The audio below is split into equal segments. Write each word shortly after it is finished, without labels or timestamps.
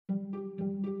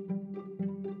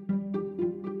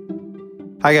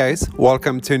Hi guys,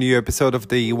 welcome to a new episode of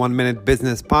the 1 Minute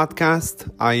Business Podcast.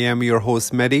 I am your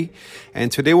host Mehdi,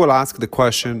 and today we'll ask the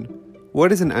question,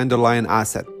 what is an underlying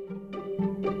asset?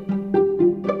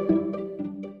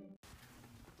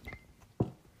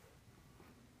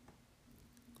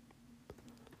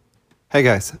 Hey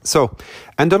guys, so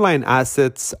underlying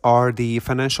assets are the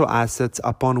financial assets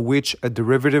upon which a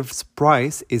derivative's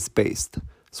price is based.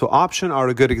 So options are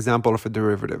a good example of a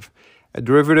derivative. A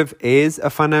derivative is a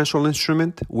financial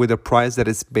instrument with a price that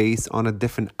is based on a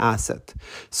different asset.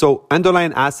 So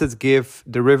underlying assets give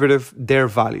derivative their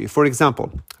value. For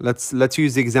example, let's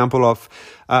use the example of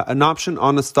an option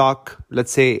on a stock,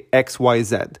 let's say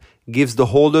XYZ, gives the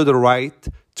holder the right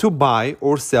to buy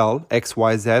or sell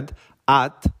XYZ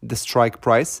at the strike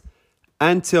price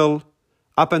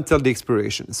up until the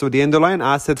expiration. So the underlying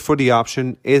asset for the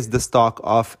option is the stock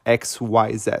of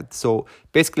XYZ. So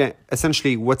basically,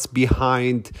 essentially what's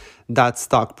behind that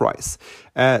stock price.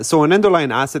 So an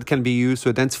underlying asset can be used to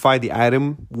identify the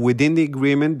item within the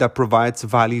agreement that provides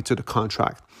value to the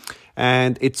contract.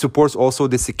 And it supports also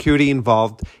the security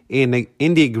involved in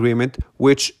the agreement,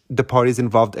 which the parties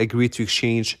involved agree to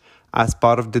exchange as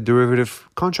part of the derivative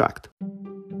contract.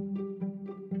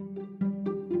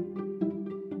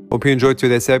 Hope you enjoyed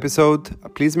today's episode.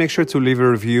 Please make sure to leave a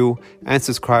review and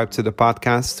subscribe to the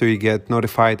podcast so you get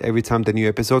notified every time the new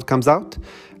episode comes out.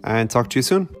 And talk to you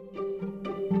soon.